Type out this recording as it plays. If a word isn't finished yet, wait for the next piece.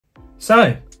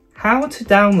So, how to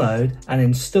download and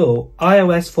install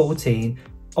iOS 14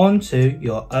 onto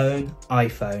your own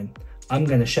iPhone. I'm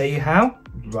going to show you how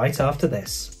right after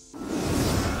this.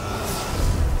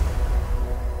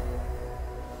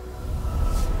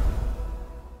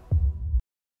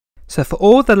 So for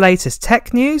all the latest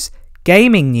tech news,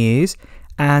 gaming news,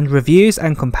 and reviews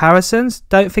and comparisons,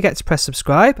 don't forget to press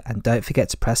subscribe and don't forget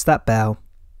to press that bell.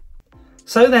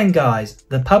 So then guys,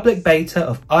 the public beta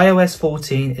of iOS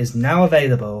 14 is now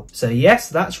available. So yes,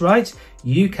 that's right,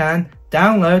 you can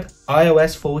download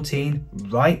iOS 14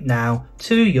 right now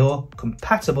to your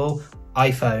compatible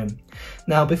iPhone.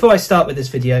 Now before I start with this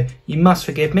video, you must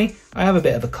forgive me, I have a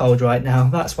bit of a cold right now,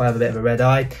 that's why I have a bit of a red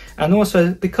eye, and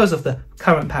also because of the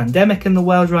current pandemic in the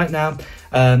world right now,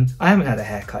 I haven't had a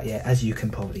haircut yet, as you can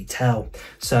probably tell,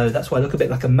 so that's why I look a bit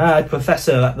like a mad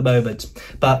professor at the moment,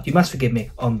 but you must forgive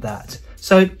me on that.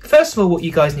 So first of all, what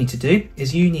you guys need to do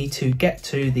is you need to get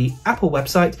to the Apple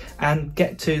website and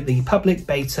get to the public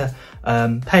beta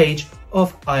page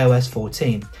of iOS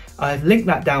 14. I've linked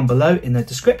that down below in the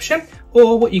description,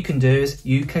 or what you can do is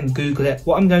you can Google it,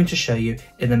 what I'm going to show you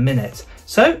in a minute.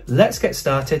 So let's get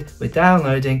started with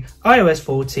downloading iOS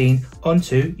 14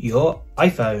 onto your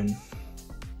iPhone.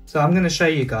 So I'm going to show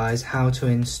you guys how to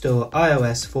install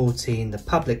iOS 14, the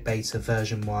public beta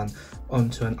version 1,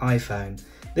 onto an iPhone.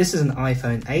 This is an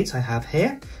iPhone 8 I have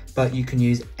here, but you can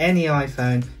use any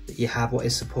iPhone that you have what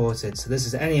is supported. So this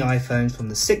is any iPhone from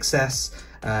the 6S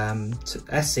to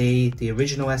SE, the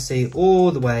original SE,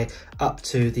 all the way up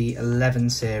to the 11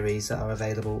 series that are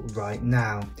available right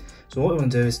now. So what we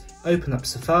want to do is open up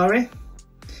Safari,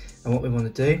 and what we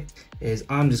want to do is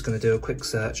I'm just going to do a quick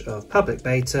search of public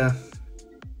beta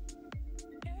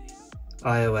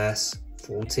iOS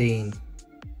 14.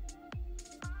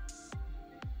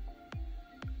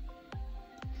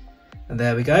 And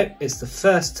there we go, it's the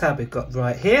first tab we've got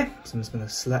right here, so I'm just going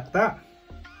to select that.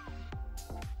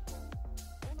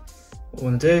 What we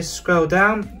want to do is scroll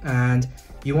down, and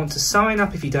you want to sign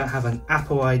up if you don't have an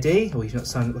Apple ID, or you've not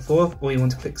signed up before, or you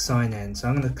want to click sign in. So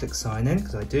I'm going to click sign in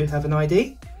because I do have an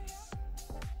ID.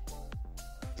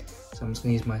 So I'm just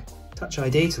going to use my Touch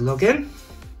ID to log in.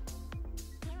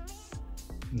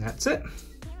 And that's it.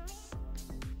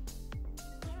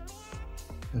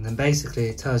 And then basically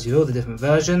it tells you all the different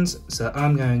versions. So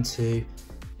I'm going to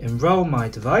enroll my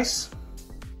device.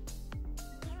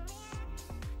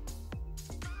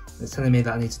 It's telling me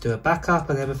that I need to do a backup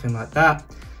and everything like that,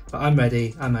 but I'm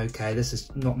ready, I'm okay. This is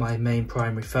not my main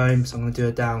primary phone, so I'm going to do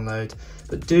a download.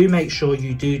 But do make sure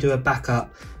you do a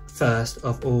backup first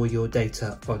of all your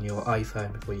data on your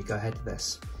iPhone before you go ahead with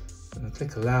this. I'm going to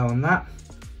click allow on that.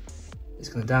 It's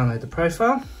going to download the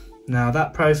profile. Now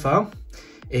that profile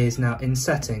is now in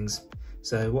settings.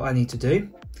 So what I need to do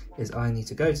is I need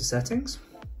to go to settings.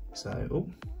 So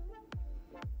I'm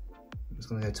just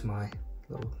going to go to my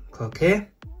little cog here.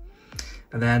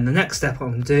 And then the next step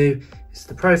I'm going to do is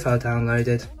the profile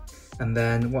downloaded. And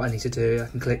then what I need to do, I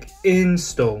can click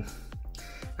install.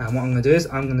 And what I'm going to do is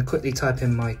I'm going to quickly type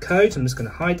in my code. So I'm just going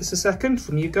to hide this a second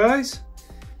from you guys.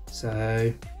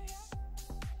 So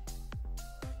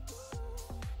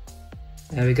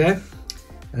there we go.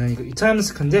 And then you've got your terms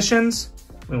and conditions.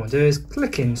 What we want to do is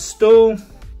click install,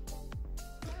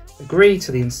 agree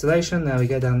to the installation. There we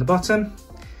go, down the bottom.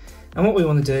 And what we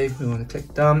want to do, we want to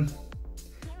click done.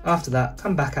 After that,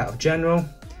 come back out of general.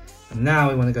 And now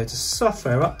we want to go to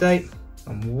software update.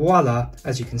 And voila,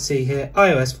 as you can see here,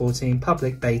 iOS 14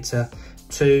 public beta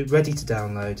 2 ready to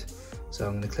download. So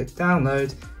I'm going to click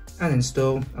download and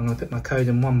install. I'm going to put my code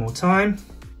in one more time.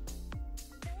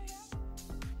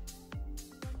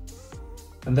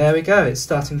 And there we go, it's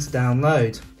starting to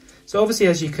download. So obviously,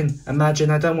 as you can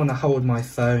imagine, I don't want to hold my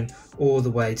phone all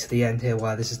the way to the end here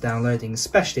while this is downloading,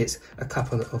 especially it's a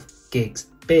couple of gigs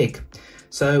big.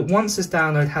 So once this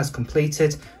download has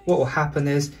completed, what will happen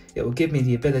is it will give me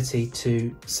the ability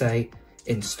to say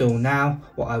install now,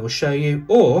 what I will show you,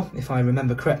 or if I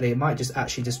remember correctly, it might just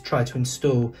actually just try to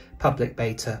install public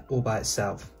beta all by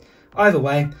itself. Either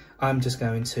way, I'm just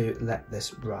going to let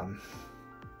this run.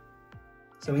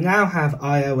 So we now have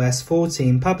iOS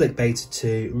 14 public beta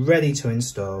 2 ready to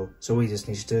install. So all we just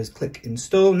need to do is click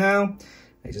install now.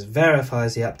 It just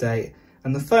verifies the update,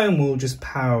 and the phone will just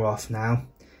power off now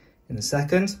in a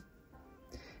second.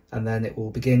 And then it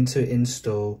will begin to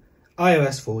install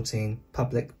iOS 14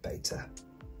 public beta.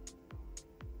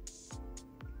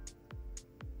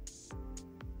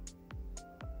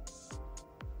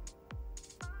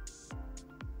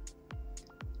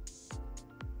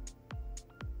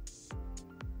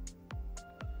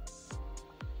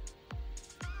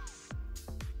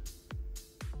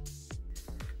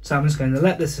 So I'm just going to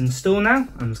let this install now.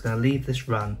 I'm just going to leave this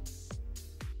run.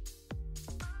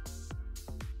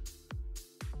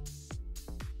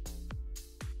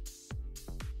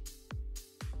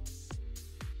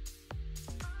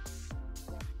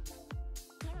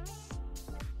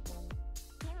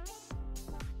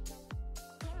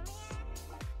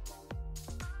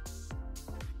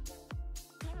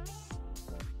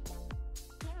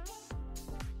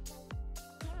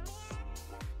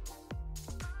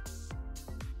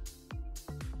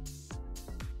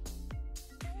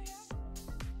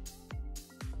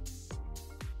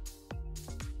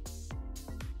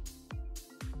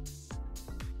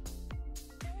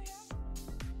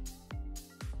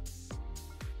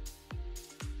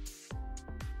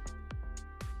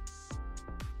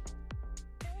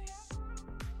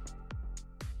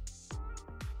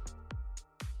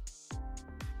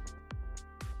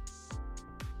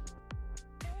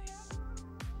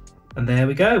 And there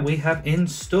we go, we have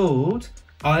installed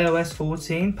iOS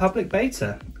 14 public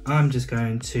beta. I'm just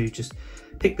going to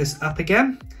pick this up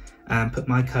again and put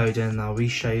my code in, and I'll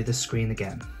re-show you the screen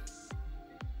again.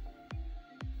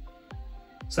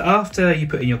 So after you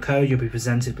put in your code, you'll be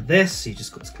presented with this. So you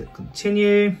just got to click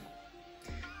continue,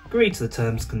 agree to the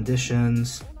terms and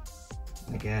conditions,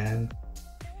 again.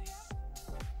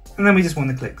 And then we just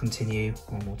want to click continue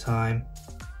one more time.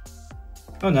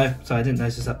 Oh no, sorry, I didn't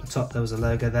notice up the top there was a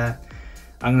logo there.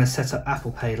 I'm going to set up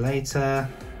Apple Pay later.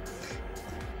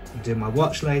 I'll do my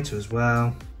watch later as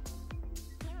well.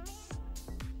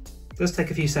 It does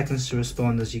take a few seconds to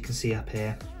respond, as you can see up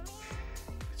here.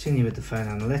 Continue with the phone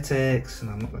analytics, and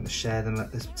I'm not going to share them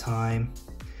at this time.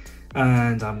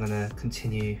 And I'm going to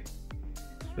continue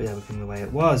with everything the way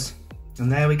it was.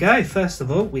 And there we go. First of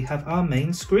all, we have our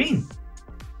main screen.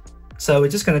 So we're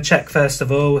just going to check first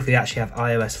of all if we actually have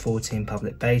iOS 14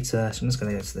 public beta. So I'm just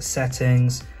going to go to the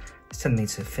settings. It's telling me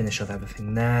to finish off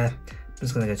everything there. I'm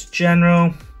just going to go to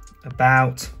general,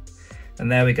 about, and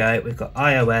there we go. We've got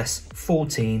iOS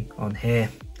 14 on here.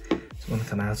 So I want to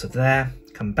come out of there,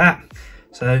 come back.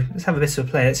 So let's have a bit of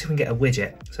a play. Let's see if we can get a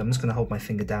widget. So I'm just going to hold my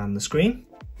finger down on the screen.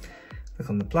 Click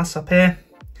on the plus up here.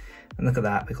 And look at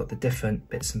that. We've got the different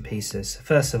bits and pieces. So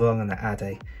first of all, I'm going to add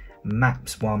a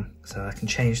maps one. So I can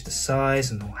change the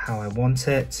size and how I want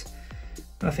it.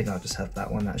 I think I'll just have that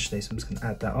one actually. So I'm just going to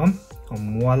add that on.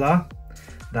 And voila,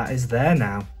 that is there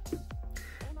now.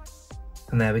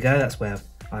 And there we go. That's where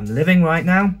I'm living right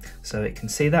now. So it can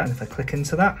see that. And if I click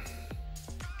into that,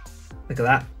 look at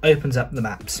that, opens up the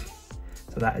maps.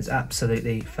 So that is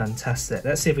absolutely fantastic.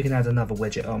 Let's see if we can add another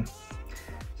widget on. So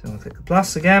I'm going to click the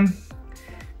plus again.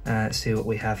 Let's see what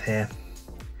we have here.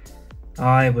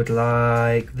 I would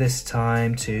like this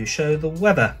time to show the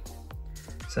weather.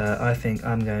 So I think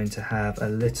I'm going to have a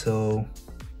little,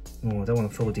 oh, I don't want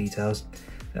the full details.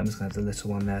 I'm just going to have the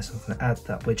little one there. So I'm going to add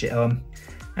that widget on.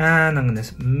 And I'm going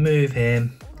to move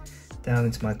him down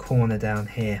into my corner down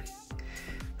here.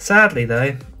 Sadly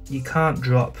though, you can't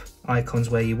drop icons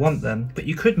where you want them, but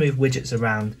you could move widgets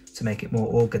around to make it more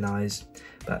organized,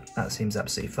 but that seems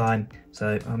absolutely fine.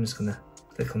 So I'm just going to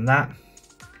click on that.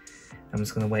 I'm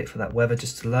just going to wait for that weather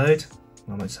just to load.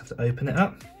 I might just have to open it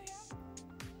up.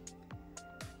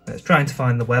 It's trying to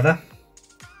find the weather.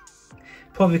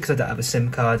 Probably because I don't have a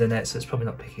SIM card in it, so it's probably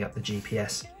not picking up the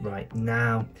GPS right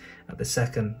now at the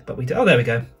second. But we do. Oh, there we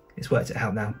go. It's worked it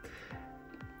out now.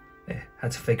 Yeah,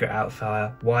 had to figure it out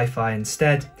via Wi-Fi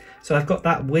instead. So I've got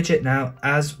that widget now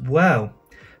as well.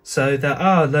 So there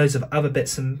are loads of other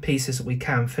bits and pieces that we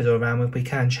can fiddle around with. We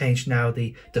can change now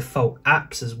the default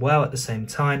apps as well at the same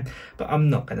time, but I'm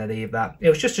not going to leave that. It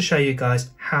was just to show you guys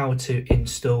how to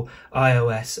install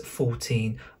iOS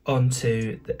 14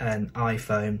 onto an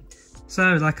iPhone.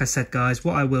 So like I said guys,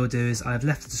 what I will do is I've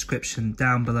left a description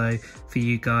down below for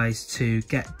you guys to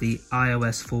get the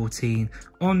iOS 14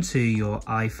 onto your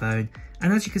iPhone.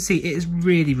 And as you can see, it is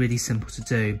really, really simple to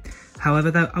do.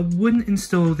 However though, I wouldn't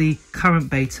install the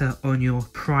current beta on your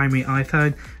primary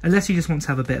iPhone unless you just want to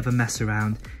have a bit of a mess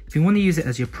around. If you want to use it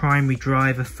as your primary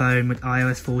driver phone with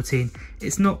iOS 14,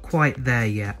 it's not quite there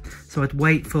yet. So I'd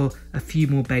wait for a few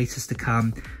more betas to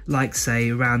come, like say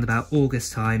around about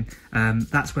August time.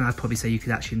 That's when I'd probably say you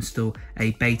could actually install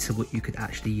a beta what you could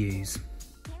actually use.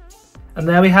 And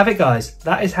there we have it guys,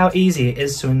 that is how easy it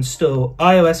is to install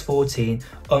iOS 14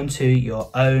 onto your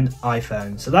own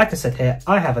iPhone. So like I said here,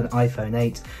 I have an iPhone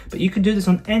 8, but you can do this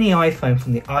on any iPhone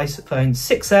from the iPhone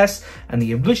 6S and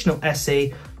the original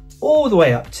SE all the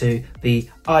way up to the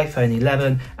iPhone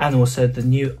 11 and also the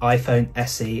new iPhone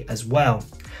SE as well.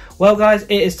 Well guys,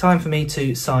 it is time for me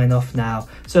to sign off now.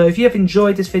 So if you have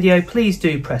enjoyed this video, please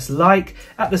do press like.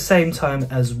 At the same time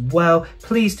as well,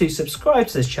 please do subscribe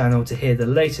to this channel to hear the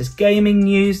latest gaming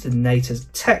news, the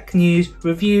latest tech news,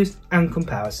 reviews and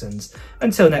comparisons.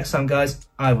 Until next time guys,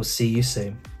 I will see you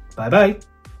soon. Bye bye.